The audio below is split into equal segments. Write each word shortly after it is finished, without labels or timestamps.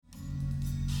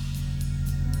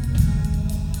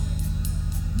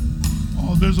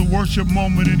a worship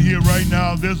moment in here right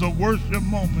now. There's a worship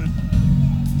moment.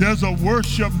 There's a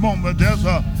worship moment. There's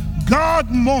a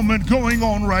God moment going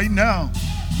on right now.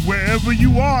 Wherever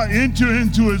you are, enter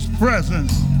into his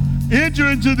presence. Enter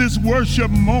into this worship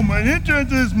moment. Enter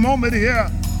into this moment here.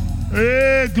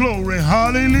 Hey, glory.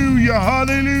 Hallelujah.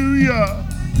 Hallelujah.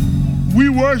 We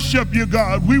worship you,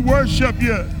 God. We worship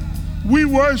you. We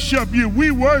worship you.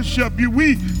 We worship you.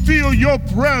 We feel your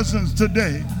presence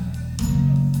today.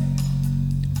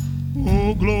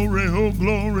 Oh, glory. Oh,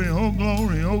 glory. Oh,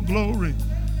 glory. Oh, glory.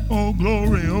 Oh,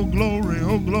 glory. Oh, glory.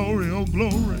 Oh, glory. Oh,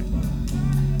 glory.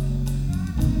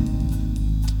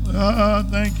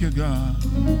 Thank you, God.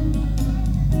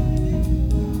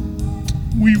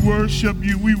 We worship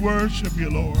you. We worship you,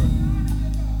 Lord.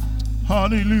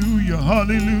 Hallelujah.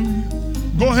 Hallelujah.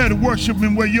 Go ahead and worship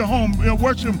him where you're home.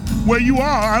 Worship him where you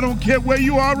are. I don't care where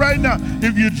you are right now.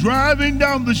 If you're driving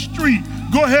down the street,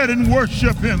 go ahead and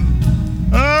worship him.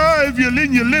 If you're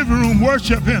in your living room,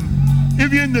 worship him.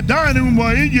 If you're in the dining room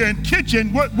or in your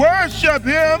kitchen, worship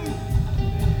him.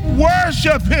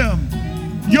 Worship him.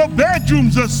 Your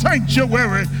bedroom's a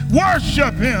sanctuary.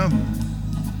 Worship him.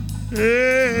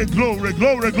 Hey, glory,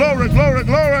 glory, glory, glory,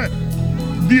 glory.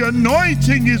 The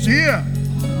anointing is here.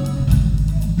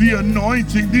 The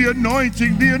anointing, the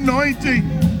anointing, the anointing.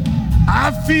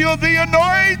 I feel the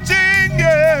anointing.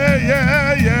 Yeah,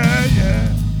 yeah, yeah, yeah.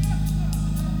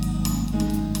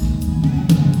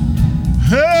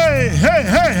 Hey, hey,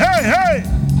 hey, hey, hey.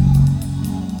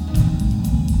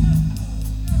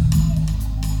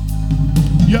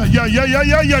 Yeah, yeah, yeah, yeah,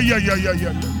 yeah, yeah, yeah, yeah, yeah,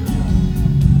 yeah.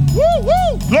 Woo,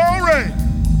 woo, glory.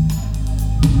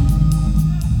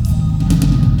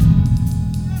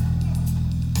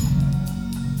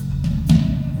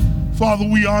 Father,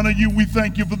 we honor you. We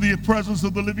thank you for the presence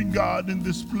of the living God in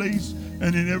this place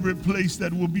and in every place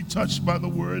that will be touched by the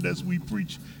word as we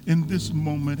preach in this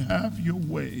moment. Have your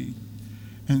way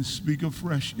and speak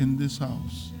afresh in this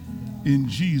house. In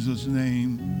Jesus'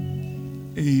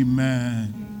 name,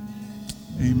 amen.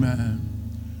 Amen.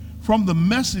 From the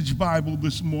Message Bible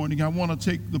this morning, I want to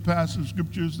take the passage of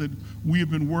scriptures that we have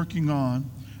been working on,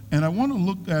 and I want to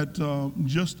look at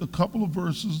just a couple of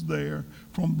verses there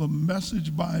from the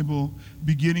Message Bible,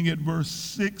 beginning at verse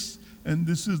 6. And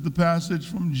this is the passage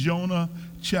from Jonah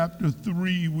chapter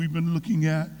 3 we've been looking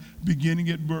at, beginning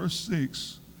at verse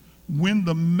 6. When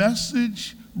the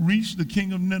message reached the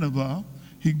king of Nineveh,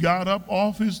 he got up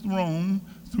off his throne,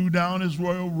 threw down his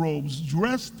royal robes,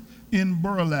 dressed in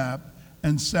burlap,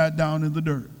 and sat down in the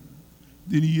dirt.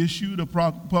 Then he issued a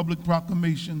public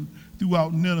proclamation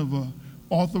throughout Nineveh,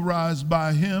 authorized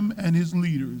by him and his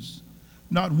leaders.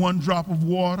 Not one drop of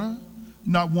water,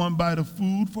 not one bite of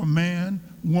food for man,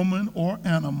 woman, or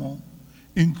animal,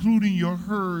 including your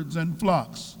herds and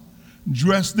flocks.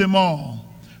 Dress them all,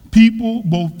 people,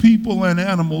 both people and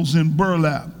animals, in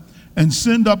burlap, and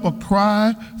send up a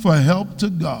cry for help to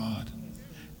God.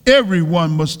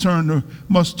 Everyone must turn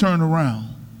around.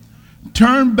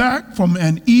 Turn back from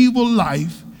an evil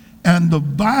life and the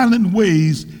violent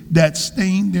ways that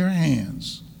stain their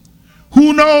hands.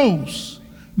 Who knows?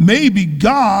 Maybe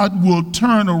God will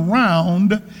turn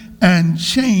around and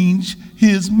change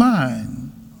his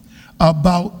mind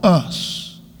about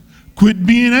us. Quit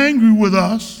being angry with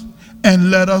us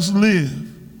and let us live.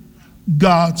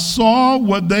 God saw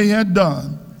what they had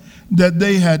done, that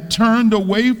they had turned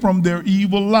away from their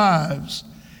evil lives.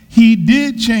 He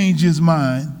did change his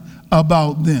mind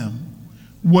about them.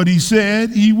 What he said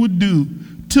he would do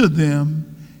to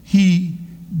them, he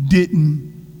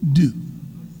didn't do.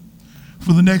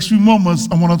 For the next few moments,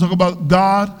 I want to talk about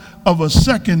God of a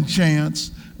second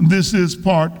chance. This is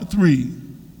part 3.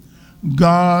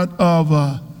 God of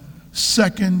a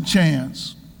second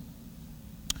chance.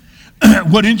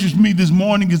 What interests me this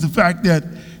morning is the fact that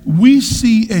we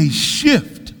see a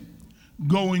shift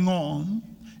going on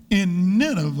in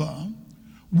Nineveh,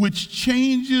 which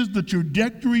changes the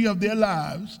trajectory of their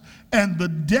lives and the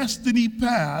destiny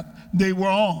path they were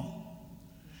on.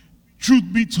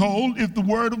 Truth be told, if the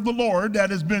word of the Lord that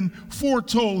has been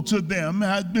foretold to them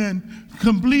had been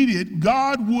completed,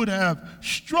 God would have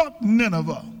struck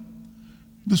Nineveh.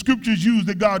 The scriptures use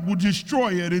that God would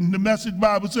destroy it, and the Message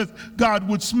Bible says God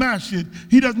would smash it.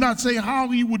 He does not say how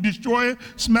he would destroy it,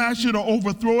 smash it, or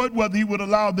overthrow it, whether he would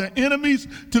allow their enemies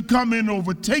to come in and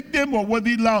overtake them, or whether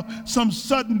he'd allow some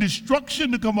sudden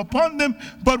destruction to come upon them.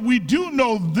 But we do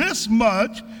know this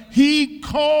much: he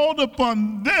called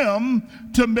upon them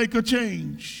to make a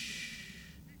change.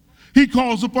 He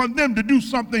calls upon them to do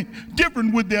something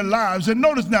different with their lives. And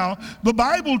notice now, the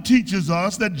Bible teaches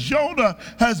us that Jonah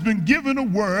has been given a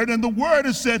word, and the word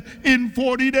is said in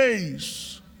 40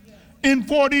 days. in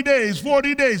 40 days.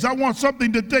 40 days. I want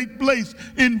something to take place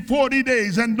in 40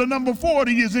 days. And the number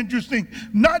 40 is interesting,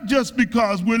 not just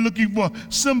because we're looking for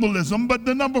symbolism, but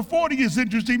the number 40 is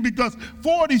interesting because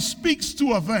 40 speaks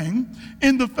to a thing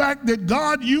in the fact that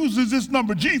God uses this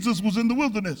number. Jesus was in the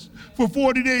wilderness for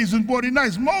 40 days and 40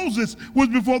 nights. Moses was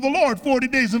before the Lord 40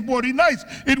 days and 40 nights.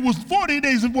 It was 40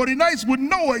 days and 40 nights with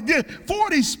Noah.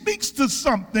 40 speaks to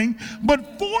something,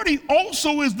 but 40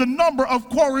 also is the number of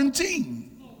quarantine.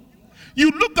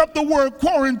 You look up the word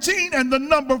quarantine, and the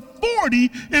number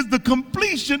 40 is the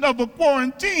completion of a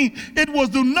quarantine. It was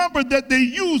the number that they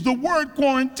used. The word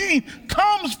quarantine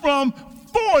comes from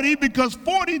 40 because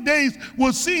 40 days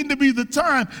was seen to be the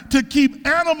time to keep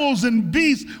animals and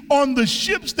beasts on the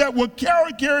ships that were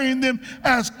carrying them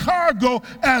as cargo,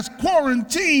 as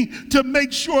quarantine, to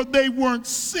make sure they weren't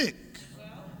sick.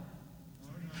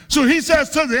 So he says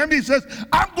to them, he says,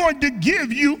 I'm going to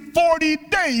give you 40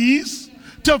 days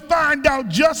to find out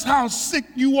just how sick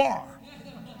you are.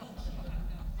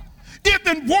 If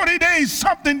in 40 days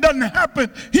something doesn't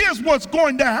happen, here's what's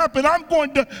going to happen. I'm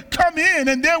going to come in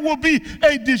and there will be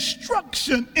a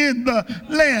destruction in the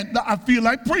land. I feel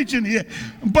like preaching here.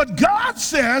 But God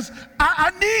says,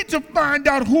 I need to find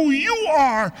out who you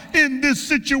are in this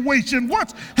situation.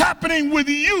 What's happening with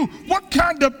you? What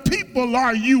kind of people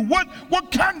are you?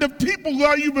 What kind of people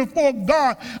are you before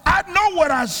God? I know what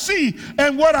I see,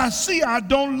 and what I see I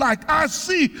don't like. I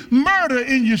see murder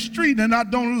in your street and I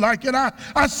don't like it.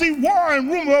 I see war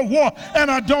and rumor of war and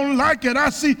I don't like it.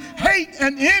 I see hate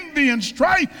and envy and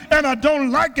strife and I don't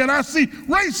like it. I see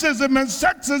racism and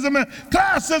sexism and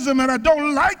classism and I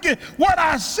don't like it. What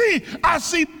I see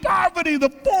poverty, the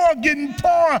poor getting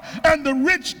poorer and the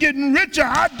rich getting richer.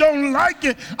 I don't like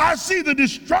it. I see the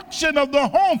destruction of the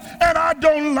home and I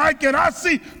don't like it. I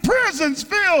see prisons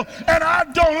filled and I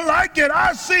don't like it.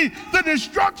 I see the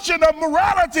destruction of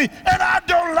morality and I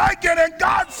don't like it. And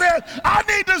God said, I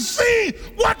need to see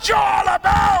what you're all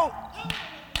about.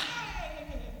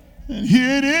 And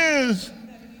here it is.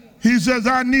 He says,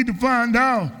 I need to find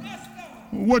out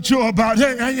what you're about.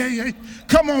 Hey.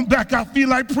 Come on back. I feel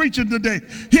like preaching today.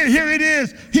 Here it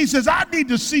is. He says, I need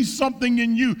to see something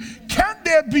in you. Can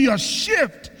there be a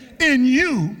shift in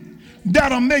you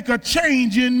that'll make a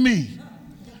change in me?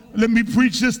 Let me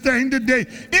preach this thing today.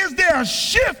 Is there a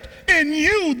shift in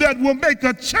you that will make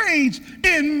a change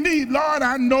in me? Lord,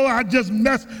 I know I just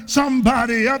messed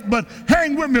somebody up, but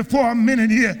hang with me for a minute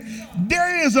here.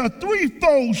 There is a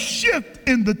threefold shift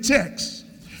in the text.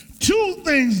 2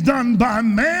 things done by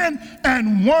man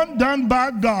and 1 done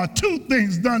by God. 2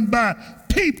 things done by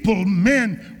people,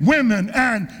 men, women,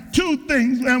 and 2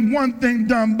 things and 1 thing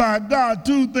done by God.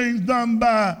 2 things done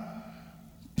by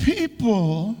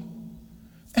people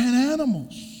and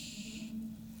animals,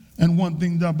 and 1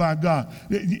 thing done by God.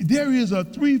 There is a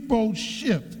threefold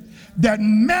shift that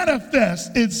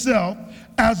manifests itself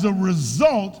as a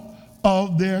result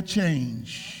of their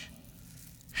change.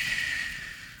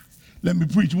 Let me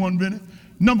preach 1 minute.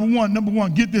 Number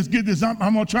one, get this. I'm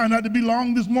going to try not to be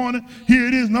long this morning. Here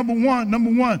it is, number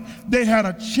one. They had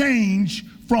a change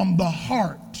from the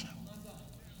heart.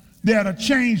 They had a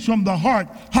change from the heart.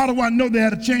 How do I know they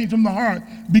had a change from the heart?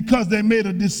 Because they made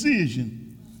a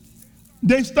decision.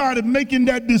 They started making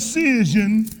that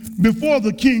decision before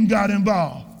the king got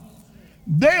involved.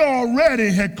 They already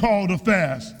had called a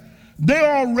fast. They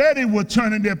already were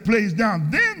turning their place down.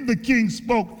 Then the king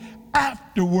spoke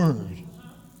afterward.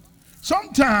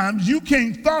 Sometimes you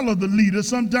can't follow the leader.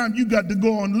 Sometimes you got to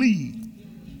go on lead.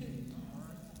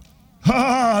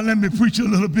 Let me preach a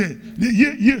little bit.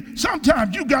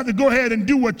 Sometimes you got to go ahead and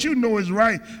do what you know is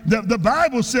right. The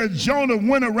Bible says Jonah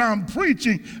went around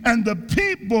preaching and the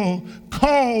people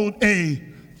called a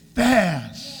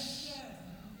fast.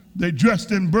 They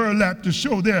dressed in burlap to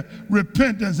show their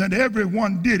repentance, and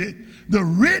everyone did it, the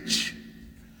rich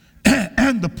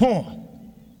and the poor.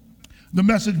 The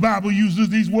Message Bible uses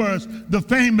these words, the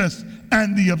famous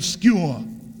and the obscure,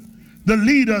 the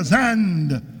leaders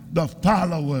and the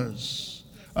followers.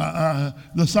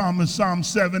 The psalmist, Psalm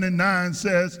 7 and 9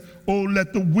 says, oh,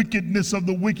 let the wickedness of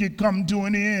the wicked come to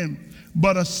an end,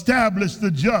 but establish the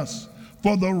just.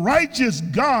 For the righteous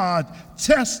God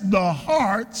tests the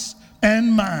hearts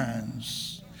and minds.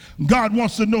 God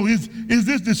wants to know, is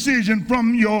this decision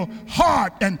from your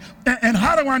heart? And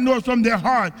how do I know it's from their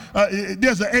heart?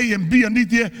 There's an A and B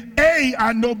underneath here. A,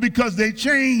 I know because they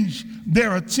changed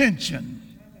their attention.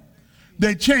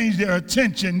 They changed their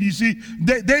attention. You see,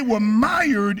 they were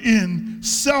mired in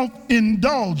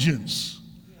self-indulgence.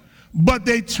 But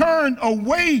they turned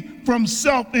away from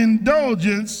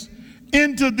self-indulgence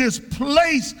into this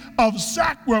place of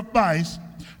sacrifice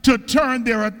to turn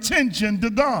their attention to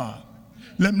God.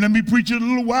 Let me preach it a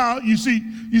little while. You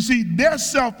see, their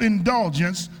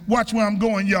self-indulgence, watch where I'm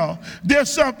going, y'all. Their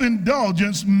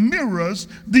self-indulgence mirrors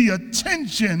the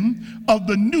attention of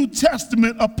the New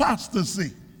Testament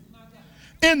apostasy.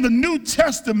 In the New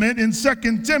Testament, in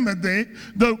 2 Timothy,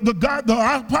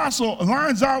 the apostle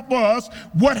lines out for us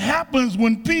what happens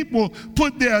when people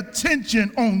put their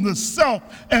attention on the self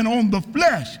and on the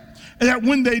flesh. And that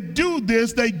when they do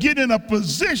this, they get in a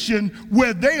position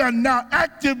where they are now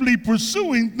actively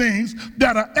pursuing things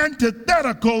that are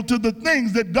antithetical to the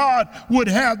things that God would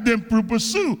have them to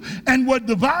pursue. And what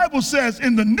the Bible says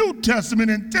in the New Testament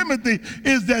in Timothy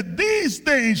is that these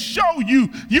things show you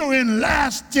you're in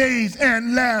last days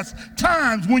and last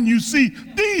times when you see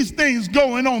these things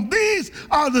going on. These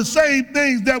are the same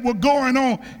things that were going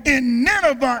on in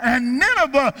Nineveh, and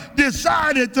Nineveh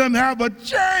decided to have a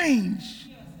change.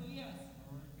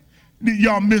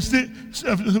 Y'all missed it.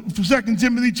 2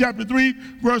 Timothy chapter 3,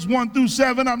 verse 1 through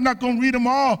 7. I'm not going to read them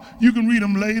all. You can read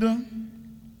them later.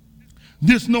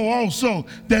 This know also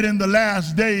that in the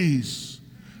last days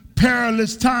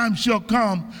perilous times shall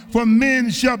come, for men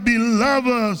shall be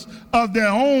lovers of their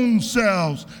own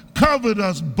selves,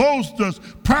 covetous, boasters,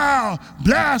 proud,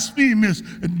 blasphemous,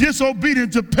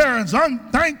 disobedient to parents,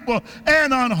 unthankful,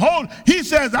 and unholy. He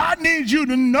says, I need you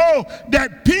to know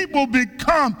that people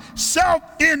become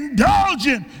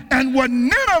self-indulgent. And what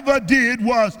Nineveh did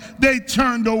was they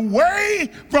turned away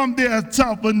from their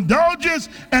self-indulgence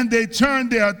and they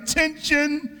turned their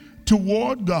attention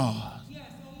toward God.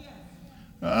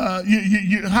 How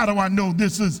do I know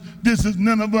this is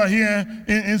Nineveh here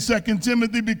in 2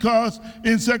 Timothy? Because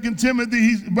in 2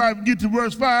 Timothy, get to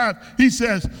verse 5, he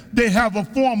says, they have a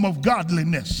form of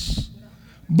godliness,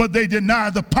 but they deny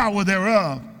the power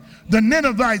thereof. The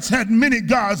Ninevites had many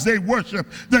gods they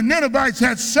worshiped. The Ninevites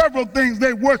had several things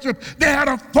they worshiped. They had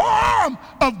a form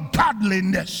of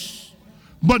godliness,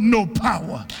 but no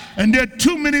power. And there are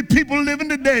too many people living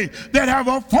today that have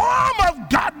a form of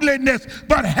godliness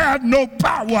but have no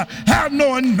power, have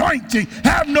no anointing,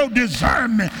 have no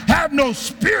discernment, have no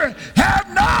spirit, have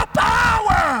no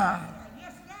power.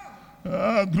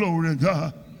 Glory to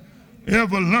God.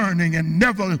 Ever learning and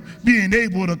never being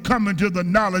able to come into the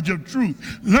knowledge of truth.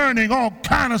 Learning all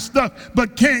kind of stuff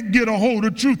but can't get a hold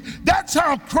of truth. That's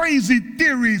how crazy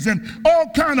theories and all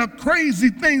kind of crazy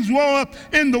things roll up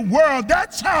in the world.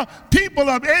 That's how people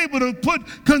are able to put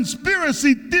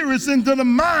conspiracy theories into the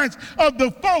minds of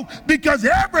the folk, because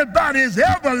everybody is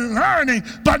ever learning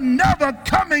but never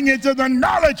coming into the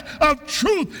knowledge of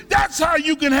truth. That's how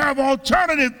you can have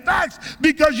alternative facts,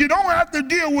 because you don't have to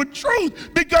deal with truth,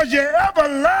 because you're ever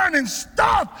learning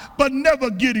stuff but never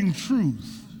getting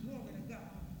truth.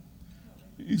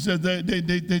 He said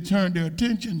they turned their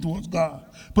attention towards God.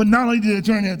 But not only did they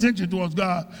turn their attention towards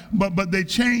God, but they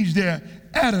changed their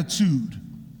attitude.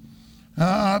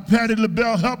 Patty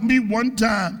LaBelle helped me one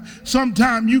time.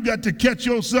 Sometime you got to catch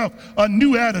yourself a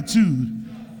new attitude.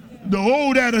 The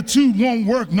old attitude won't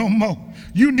work no more.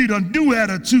 You need a new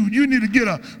attitude. You need to get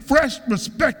a fresh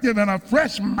perspective and a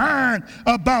fresh mind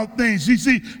about things. You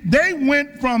see, they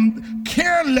went from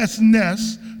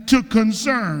carelessness to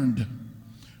concerned.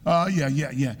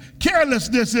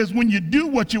 Carelessness is when you do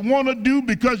what you want to do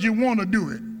because you want to do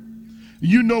it.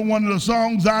 You know one of the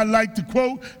songs I like to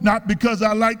quote, not because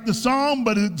I like the song,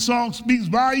 but the song speaks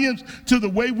volumes to the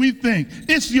way we think.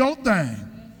 It's your thing.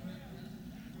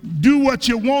 Do what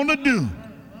you want to do.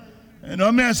 And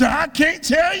a man said, I can't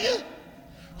tell you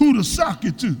who to sock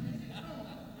it to.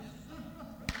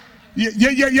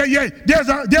 Yeah.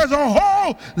 There's a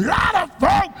whole lot of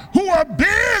folk who are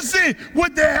busy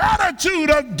with their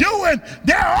attitude of doing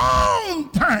their own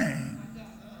thing.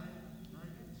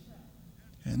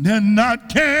 And they're not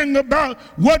caring about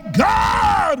what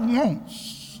God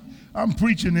wants. I'm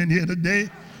preaching in here today.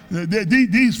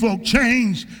 These folk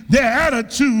changed their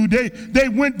attitude. They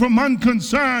went from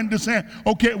unconcerned to saying,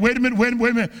 okay, wait a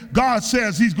minute. God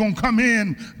says he's going to come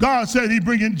in. God said he's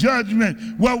bringing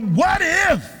judgment. Well, what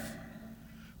if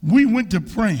we went to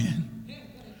praying?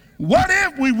 What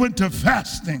if we went to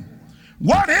fasting?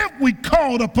 What if we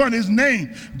called upon his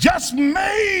name? Just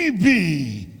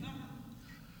maybe.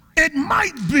 It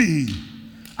might be.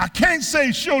 I can't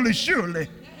say surely.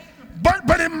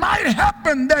 But it might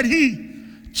happen that he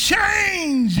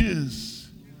changes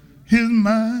his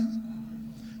mind.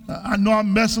 I know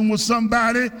I'm messing with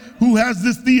somebody who has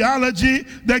this theology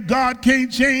that God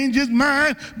can't change his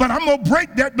mind, but I'm going to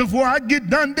break that before I get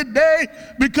done today,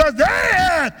 because they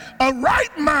had a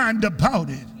right mind about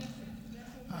it.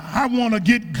 I want to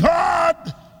get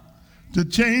God to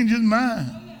change his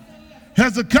mind.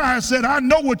 Hezekiah said, I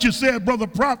know what you said, brother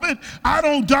prophet. I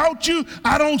don't doubt you.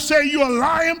 I don't say you're a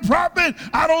lying prophet.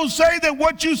 I don't say that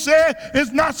what you said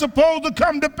is not supposed to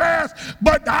come to pass.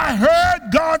 But I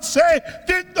heard God say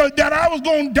that I was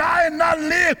going to die and not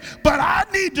live. But I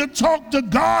need to talk to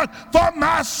God for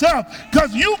myself,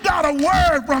 because you got a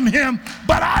word from him.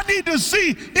 But I need to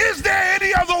see, is there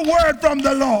any other word from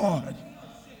the Lord?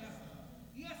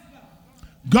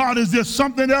 God, is there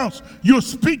something else you're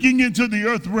speaking into the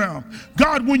earth realm?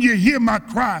 God, when you hear my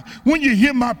cry, when you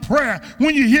hear my prayer,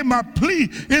 when you hear my plea,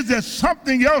 is there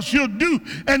something else you'll do?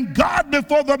 And God,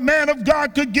 before the man of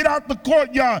God could get out the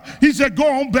courtyard, he said, go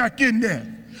on back in there.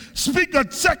 Speak a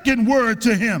second word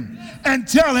to him and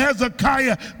tell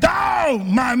Hezekiah, thou,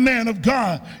 my man of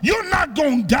God, you're not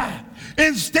going to die.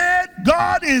 Instead,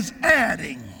 God is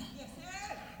adding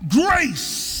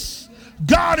grace.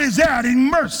 God is adding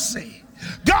mercy.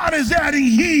 God is adding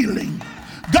healing.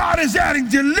 God is adding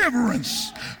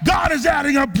deliverance. God is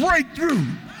adding a breakthrough.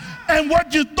 And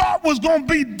what you thought was going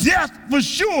to be death for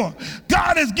sure,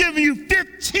 God is giving you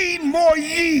 15 more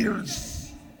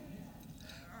years.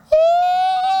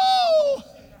 Ooh.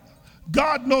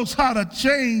 God knows how to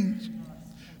change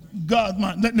God's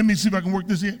mind. Let me see if I can work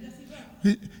this here.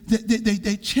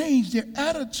 They changed their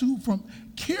attitude from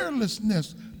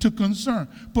carelessness to concern.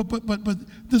 But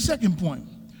the second point,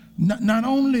 not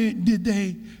only did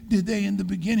they in the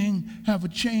beginning have a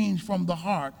change from the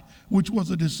heart, which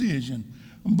was a decision,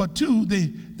 but two,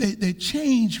 they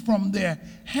changed from their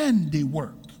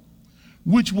handiwork,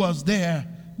 which was their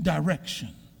direction.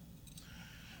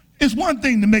 It's one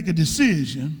thing to make a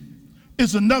decision.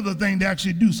 It's another thing to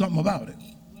actually do something about it.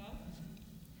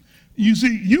 You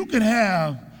see, you can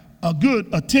have a good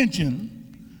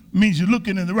attention, means you're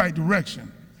looking in the right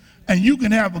direction, and you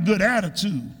can have a good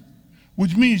attitude,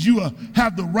 which means you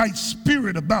have the right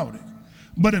spirit about it.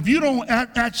 But if you don't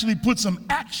actually put some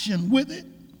action with it,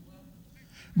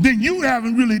 then you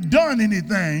haven't really done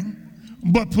anything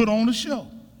but put on a show.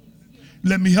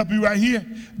 Let me help you right here.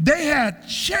 They had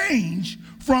changed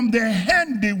from their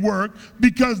handiwork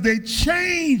because they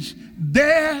changed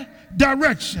their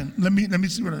direction. Let me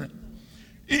see what I said.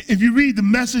 If you read the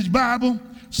Message Bible,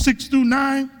 6 through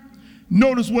 9,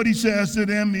 notice what he says to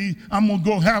them. I'm going to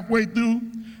go halfway through.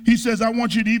 He says, I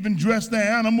want you to even dress the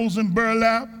animals in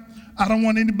burlap. I don't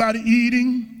want anybody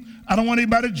eating. I don't want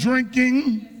anybody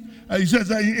drinking. He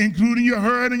says, including your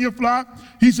herd and your flock.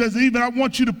 He says, even I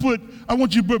want you to put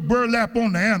burlap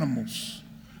on the animals.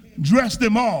 Dress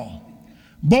them all.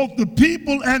 Both the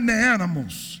people and the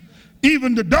animals.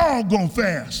 Even the dog gonna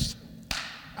fast.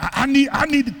 I need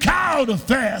the cow to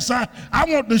fast. I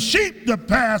want the sheep to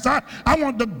fast. I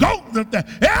want the goat to fast.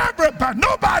 Everybody,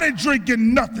 nobody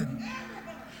drinking nothing.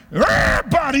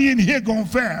 Everybody in here gonna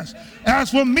fast. As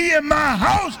for me and my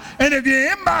house, and if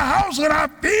you're in my house and I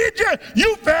feed you,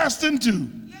 you fasting too.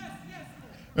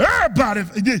 Everybody,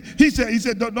 he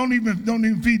said, don't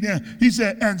even feed them. He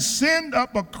said, and send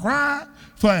up a cry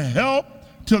for help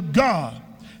to God.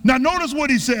 Now notice what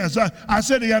he says. I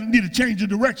said I need to change the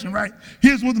direction, right?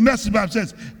 Here's what the Message Bible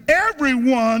says.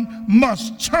 Everyone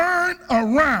must turn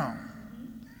around.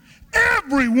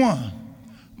 Everyone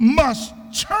must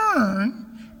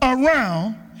turn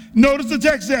around. Notice the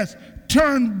text says,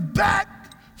 turn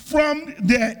back from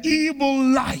their evil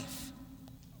life.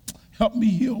 Help me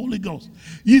here, Holy Ghost.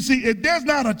 You see, if there's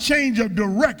not a change of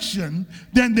direction,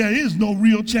 then there is no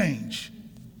real change.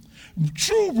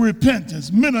 True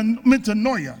repentance,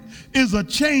 metanoia, is a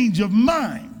change of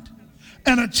mind.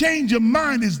 And a change of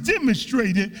mind is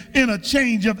demonstrated in a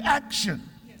change of action.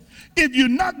 If you're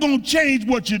not going to change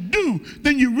what you do,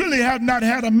 then you really have not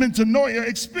had a metanoia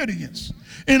experience.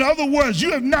 In other words,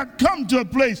 you have not come to a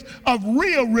place of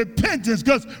real repentance,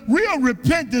 because real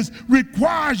repentance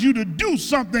requires you to do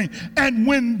something. And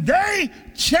when they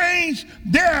change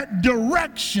their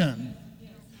direction,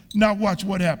 now watch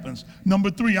what happens.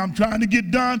 Number 3, I'm trying to get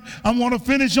done. I want to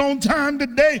finish on time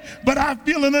today, but I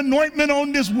feel an anointment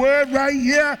on this word right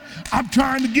here. I'm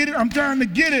trying to get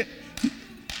it.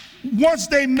 Once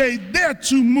they made their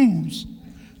 2 moves,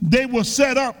 they were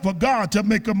set up for God to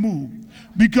make a move.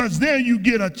 Because then you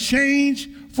get a change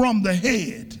from the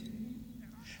head.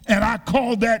 And I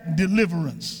call that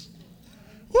deliverance.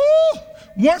 Woo!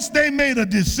 Once they made a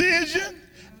decision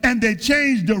and they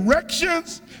changed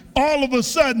directions, all of a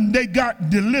sudden they got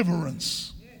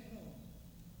deliverance.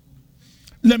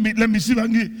 Let me see if I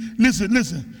can get,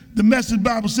 listen. The Message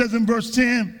Bible says in verse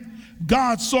 10,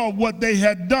 God saw what they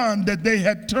had done, that they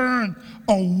had turned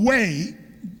away,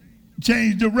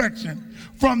 changed direction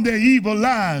from their evil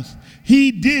lives.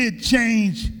 He did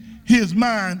change his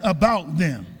mind about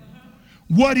them.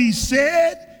 What he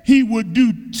said, he would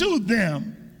do to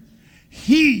them,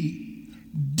 he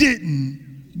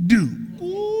didn't do.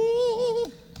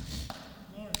 Ooh.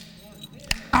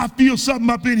 I feel something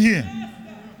up in here.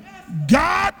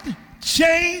 God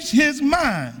changed his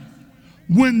mind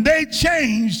when they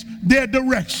changed their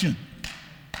direction.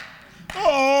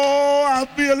 Oh, I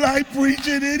feel like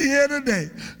preaching it here today.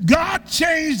 God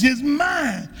changed his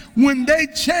mind when they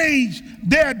changed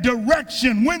their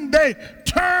direction, when they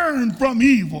turned from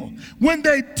evil, when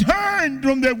they turned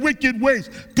from their wicked ways.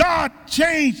 God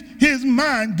changed his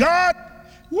mind. God,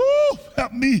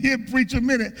 help me here, preach a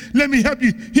minute. Let me help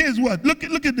you. Here's what. Look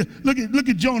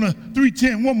at Jonah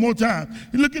 3:10 one more time.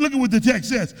 Look at what the text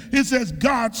says. It says,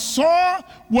 God saw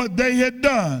what they had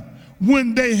done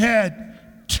when they had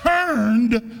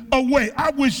turned away.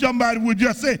 I wish somebody would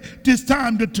just say, it's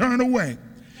time to turn away.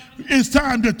 It's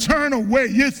time to turn away.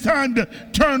 It's time to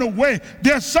turn away.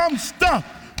 There's some stuff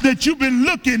that you've been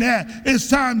looking at. It's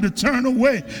time to turn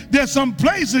away. There's some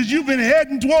places you've been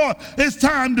heading toward. It's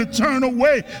time to turn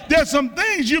away. There's some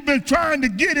things you've been trying to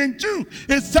get into.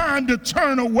 It's time to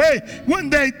turn away. When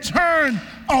they turn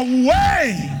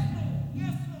away,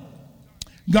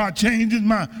 God changed his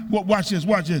mind. Watch this.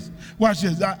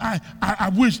 I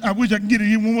wish I can get it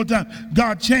here one more time.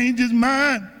 God changed his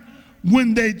mind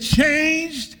when they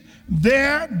changed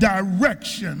their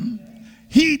direction.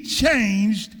 He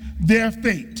changed their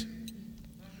fate.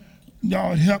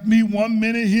 Y'all help me 1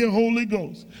 minute here, Holy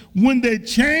Ghost. When they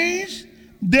changed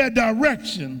their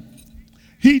direction,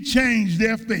 he changed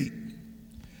their fate.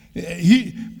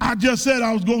 I just said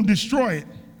I was going to destroy it.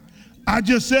 I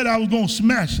just said I was going to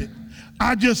smash it.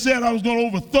 I just said I was going to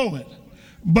overthrow it.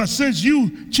 But since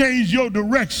you changed your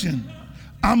direction,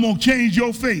 I'm going to change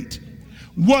your fate.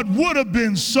 What would have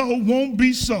been so won't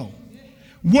be so.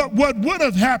 What would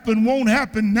have happened won't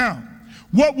happen now.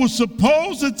 What was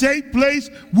supposed to take place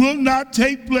will not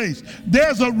take place.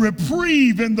 There's a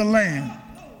reprieve in the land.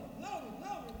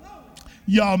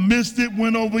 Y'all missed it,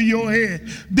 went over your head.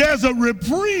 There's a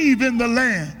reprieve in the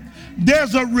land.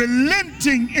 There's a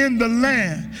relenting in the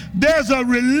land. There's a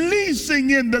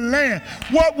releasing in the land.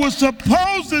 What was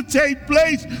supposed to take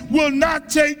place will not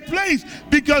take place,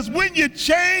 because when you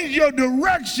change your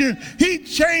direction, he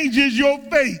changes your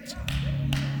fate.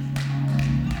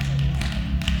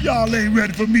 Y'all ain't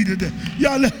ready for me today.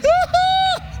 Y'all,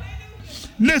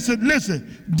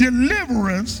 listen.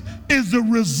 Deliverance is the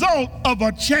result of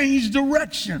a changed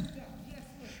direction.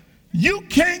 You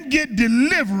can't get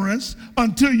deliverance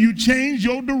until you change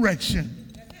your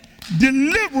direction.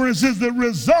 Deliverance is the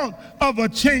result of a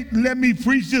change. Let me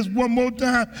preach this one more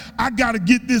time. I got to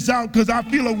get this out because I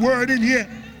feel a word in here.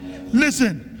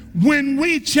 Listen, when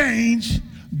we change,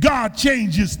 God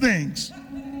changes things.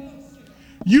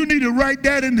 You need to write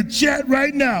that in the chat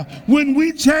right now. When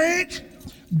we change,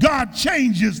 God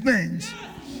changes things.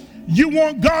 You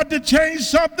want God to change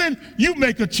something, you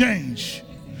make a change.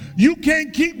 You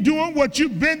can't keep doing what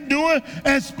you've been doing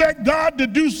and expect God to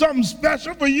do something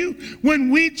special for you.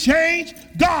 When we change,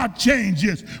 God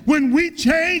changes. When we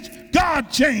change,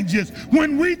 God changes.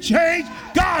 When we change,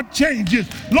 God changes.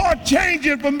 Lord, change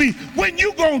it for me. When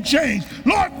you gonna change?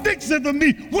 Lord, fix it for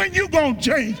me. When you gonna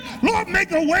change? Lord,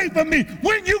 make a way for me.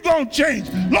 When you gonna change?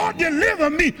 Lord, deliver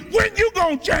me. When you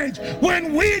gonna change?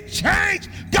 When we change,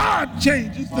 God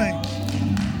changes things.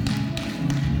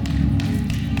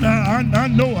 I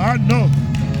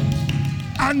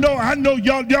know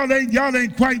y'all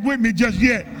ain't quite with me just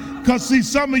yet. Because see,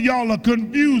 some of y'all are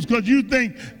confused because you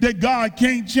think that God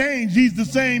can't change. He's the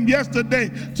same yesterday,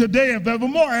 today, and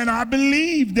forevermore. And I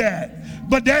believe that.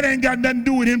 But that ain't got nothing to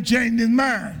do with him changing his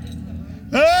mind.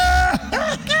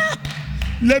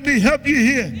 Let me help you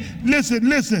here.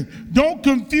 Listen. Don't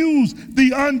confuse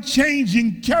the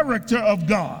unchanging character of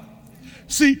God.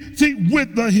 See,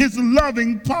 with his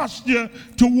loving posture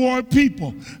toward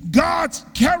people. God's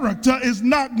character is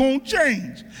not going to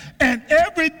change. And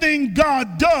everything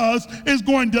God does is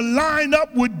going to line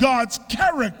up with God's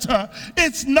character.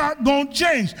 It's not going to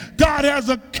change. God has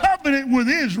a covenant with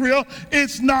Israel.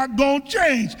 It's not going to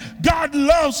change. God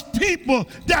loves people.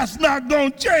 That's not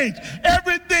going to change.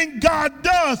 Everything God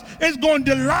does is going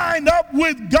to line up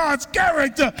with God's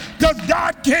character, because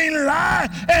God can't lie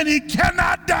and he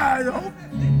cannot die. Oh.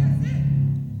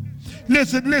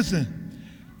 Listen.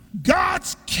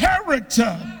 God's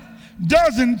character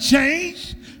doesn't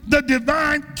change. The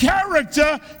divine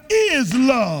character is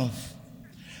love.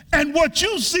 And what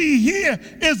you see here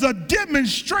is a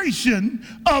demonstration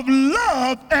of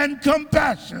love and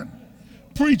compassion.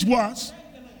 Preach, Watts.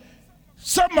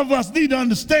 Some of us need to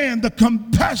understand the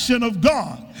compassion of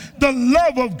God. the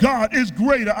love of God is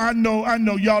greater. I know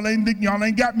y'all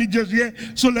ain't got me just yet.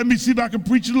 So let me see if I can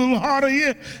preach a little harder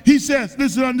here. He says,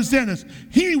 listen, understand this.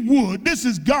 This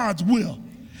is God's will.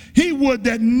 He would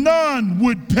that none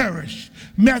would perish.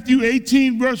 Matthew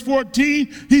 18, verse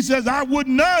 14, he says, I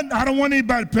don't want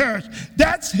anybody to perish.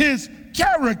 That's his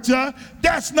character.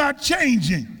 That's not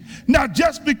changing. Now,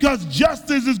 just because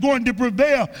justice is going to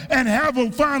prevail and have a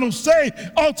final say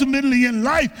ultimately in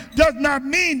life does not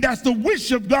mean that's the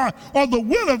wish of God or the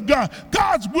will of God.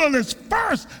 God's will is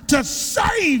first to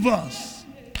save us.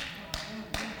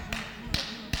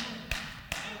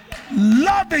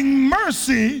 Loving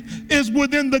mercy is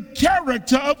within the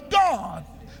character of God.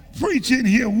 Preaching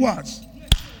here what?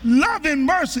 Loving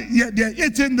mercy,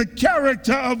 it's in the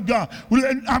character of God.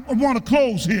 I want to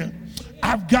close here.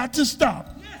 I've got to stop.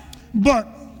 But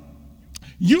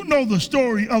you know the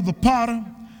story of the potter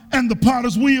and the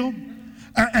potter's wheel,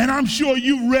 and I'm sure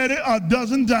you've read it a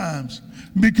dozen times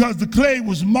because the clay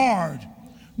was marred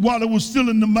while it was still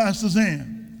in the master's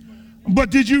hand.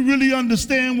 But did you really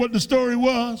understand what the story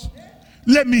was?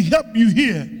 Let me help you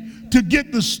here to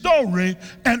get the story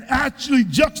and actually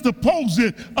juxtapose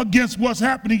it against what's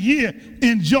happening here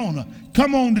in Jonah.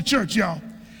 Come on to church, y'all.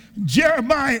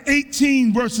 Jeremiah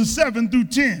 18, verses 7 through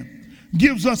 10.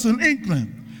 Gives us an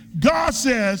inkling. God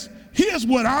says, here's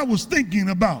what I was thinking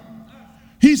about.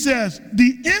 He says,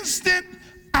 the instant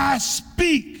I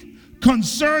speak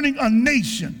concerning a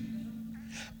nation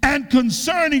and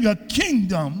concerning a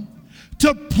kingdom,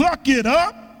 to pluck it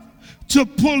up, to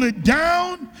pull it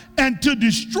down, and to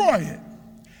destroy it,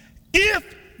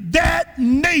 if that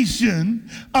nation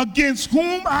against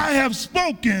whom I have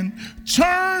spoken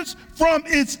turns from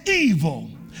its evil,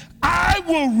 I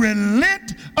will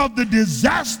relent of the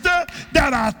disaster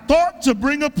that I thought to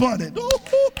bring upon it.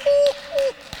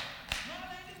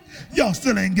 Y'all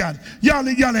still ain't got it. Y'all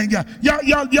ain't got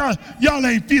it. Y'all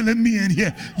ain't feeling me in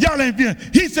here. Y'all ain't feeling.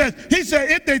 He said,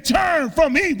 if they turn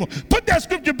from evil, put that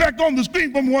scripture back on the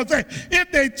screen for me one second.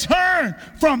 If they turn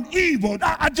from evil,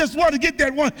 I just want to get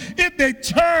that one. If they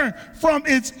turn from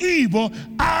its evil,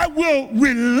 I will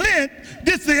relent.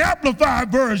 This is the Amplified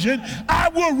version. I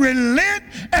will relent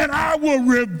and I will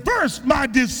reverse my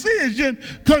decision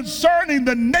concerning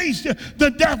the nation,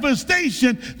 the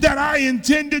devastation that I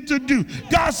intended to do.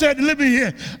 God said, living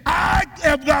here, I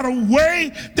have got a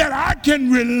way that I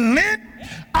can relent.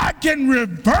 I can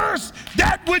reverse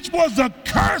that which was a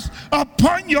curse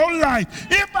upon your life.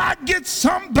 If I get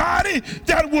somebody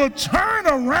that will turn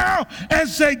around and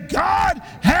say, God,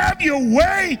 have your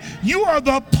way. You are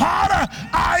the potter.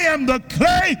 I am the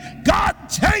clay. God,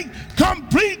 take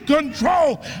complete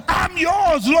control. I'm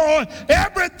yours, Lord.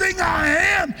 Everything I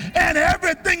am and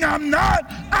everything I'm not,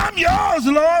 I'm yours,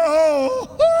 Lord.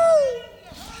 Oh,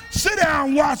 sit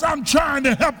down, Watts. I'm trying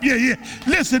to help you here.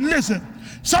 Listen.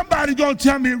 Somebody's going to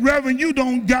tell me, Reverend, you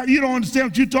don't understand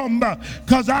what you're talking about.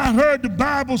 Because I heard the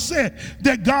Bible say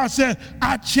that God said,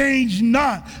 I change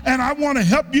not. And I want to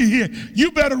help you here.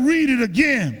 You better read it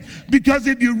again. Because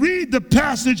if you read the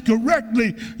passage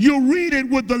correctly, you'll read it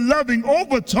with the loving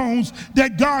overtones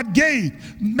that God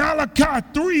gave. Malachi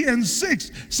 3 and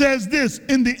 6 says this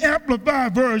in the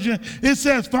Amplified version. It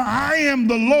says, for I am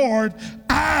the Lord,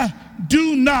 I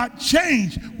do not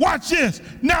change. Watch this.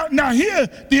 Now here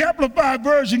the Amplified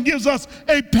version gives us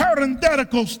a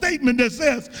parenthetical statement that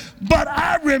says, but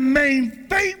I remain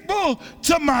faithful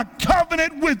to my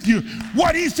covenant with you.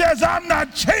 What he says, I'm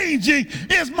not changing,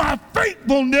 is my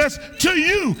faithfulness to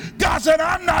you. God said,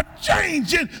 I'm not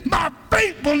changing my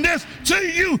faithfulness to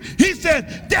you. He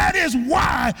said, that is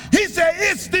why. He said,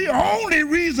 it's the only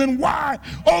reason why,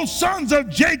 O sons of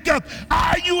Jacob,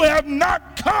 you have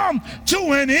not come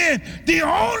to an end. The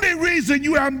only reason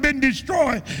you haven't been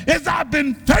destroyed is I've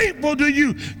been faithful to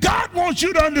you. God wants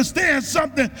you to understand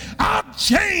something. I'll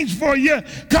change for you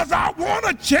because I want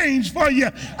to change for you.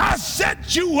 I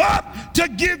set you up to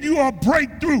give you a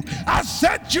breakthrough. I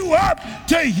set you up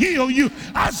to heal you.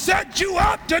 I set you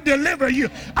up to deliver you.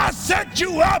 I set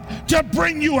you up to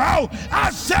bring you out.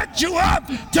 I set you up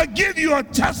to give you a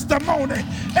testimony.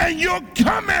 And you're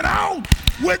coming out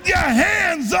with your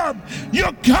hands up.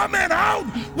 You're coming out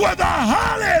with a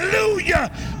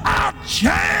hallelujah. I'll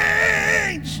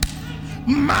change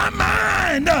my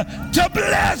mind to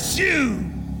bless you.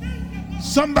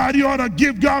 Somebody ought to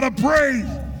give God a praise.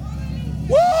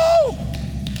 Woo!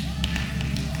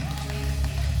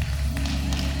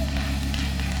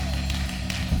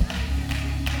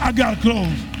 I gotta close.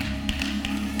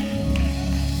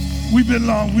 We've been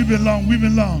long.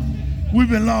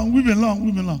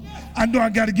 I know I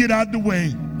gotta get out the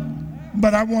way,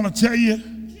 but I want to tell you,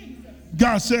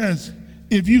 God says,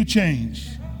 if you change,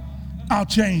 I'll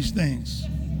change things.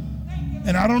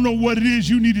 And I don't know what it is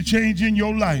you need to change in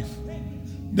your life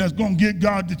that's going to get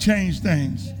God to change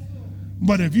things.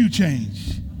 But if you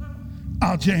change,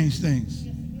 I'll change things.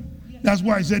 That's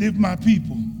why he said, if my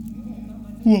people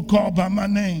who are called by my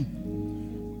name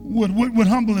would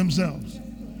humble themselves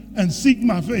and seek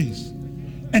my face.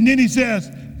 And then he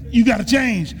says, you got to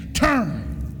change.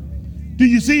 Turn. Do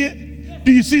you see it?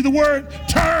 Do you see the word?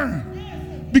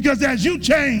 Turn. Because as you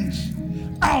change,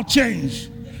 I'll change.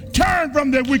 Turn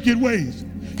from their wicked ways.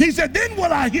 He said, then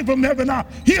will I hear from heaven, I'll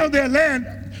heal their land.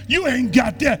 You ain't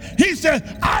got that. He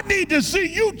said, I need to see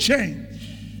you change.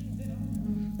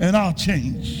 And I'll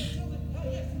change.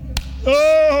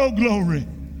 Oh, glory.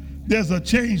 There's a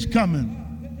change coming.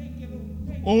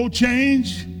 Oh,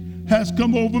 change has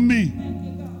come over me.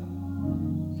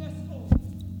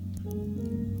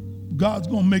 God's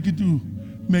going to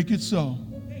make it so.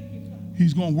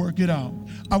 He's going to work it out.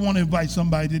 I want to invite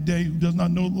somebody today who does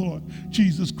not know the Lord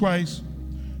Jesus Christ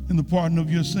and the pardon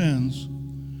of your sins,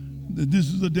 that this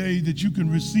is the day that you can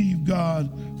receive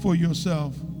God for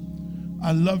yourself.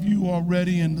 I love you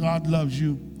already, and God loves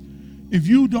you. If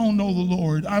you don't know the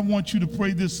Lord, I want you to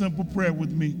pray this simple prayer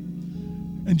with me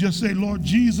and just say, Lord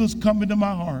Jesus, come into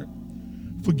my heart.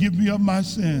 Forgive me of my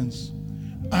sins.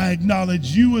 I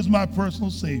acknowledge you as my personal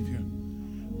Savior.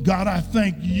 God, I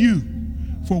thank you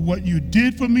for what you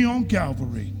did for me on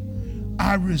Calvary.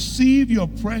 I receive your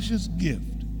precious gift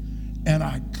and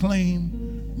I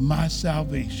claim my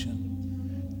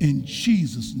salvation in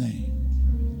Jesus'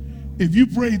 name. If you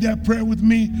prayed that prayer with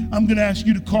me, I'm going to ask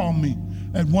you to call me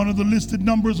at one of the listed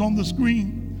numbers on the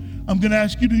screen. I'm going to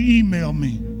ask you to email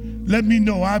me. Let me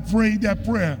know I prayed that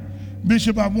prayer.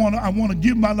 Bishop, I want to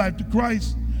give my life to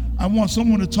Christ. I want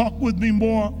someone to talk with me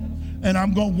more, and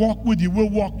I'm going to walk with you. We'll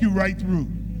walk you right through.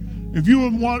 If you're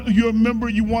a member,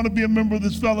 you want to be a member of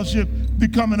this fellowship,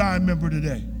 become an I member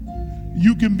today.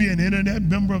 You can be an internet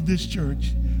member of this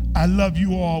church. I love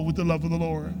you all with the love of the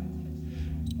Lord.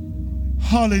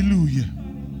 Hallelujah.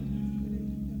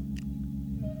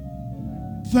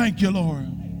 Thank you,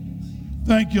 Lord.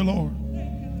 Thank you, Lord.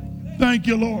 Thank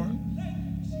you, Lord.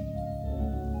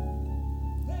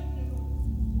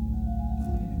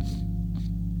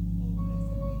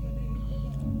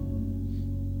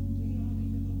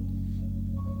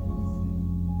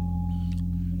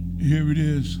 Here it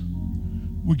is.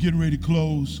 We're getting ready to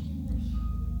close.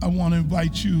 I want to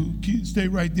invite you. Stay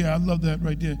right there. I love that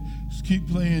right there. Just keep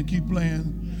playing, keep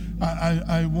playing.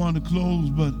 I want to close,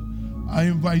 but I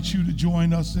invite you to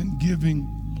join us in giving.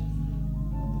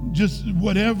 Just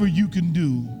whatever you can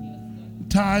do.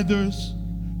 Tithers,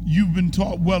 you've been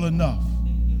taught well enough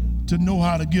to know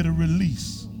how to get a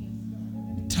release.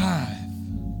 Tithe.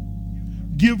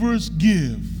 Givers,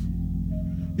 give.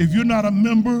 If you're not a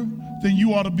member, then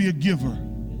you ought to be a giver.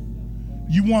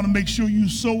 You want to make sure you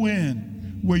sow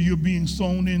in where you're being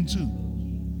sown into.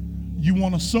 You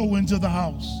want to sow into the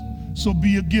house. So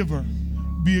be a giver.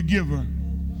 Be a giver.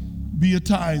 Be a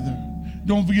tither.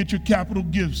 Don't forget your capital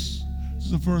gifts. It's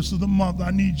the first of the month.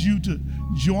 I need you to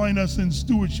join us in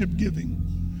stewardship giving.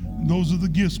 And those are the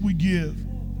gifts we give.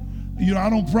 You know,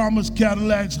 I don't promise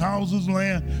Cadillacs, houses,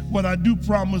 land. What I do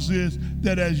promise is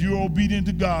that as you're obedient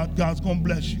to God, God's going to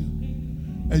bless you.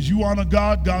 As you honor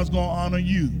God, God's going to honor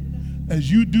you.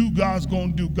 As you do, God's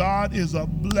going to do. God is a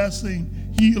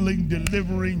blessing, healing,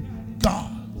 delivering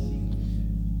God.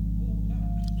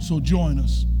 So join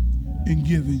us in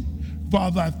giving.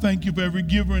 Father, I thank you for every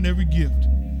giver and every gift.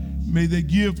 May they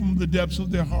give from the depths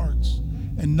of their hearts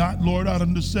and not, Lord, out of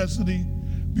necessity,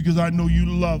 because I know you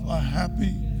love a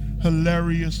happy,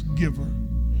 hilarious giver.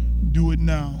 Do it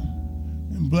now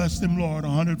and bless them, Lord,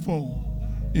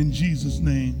 100-fold. In Jesus'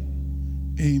 name,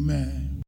 amen.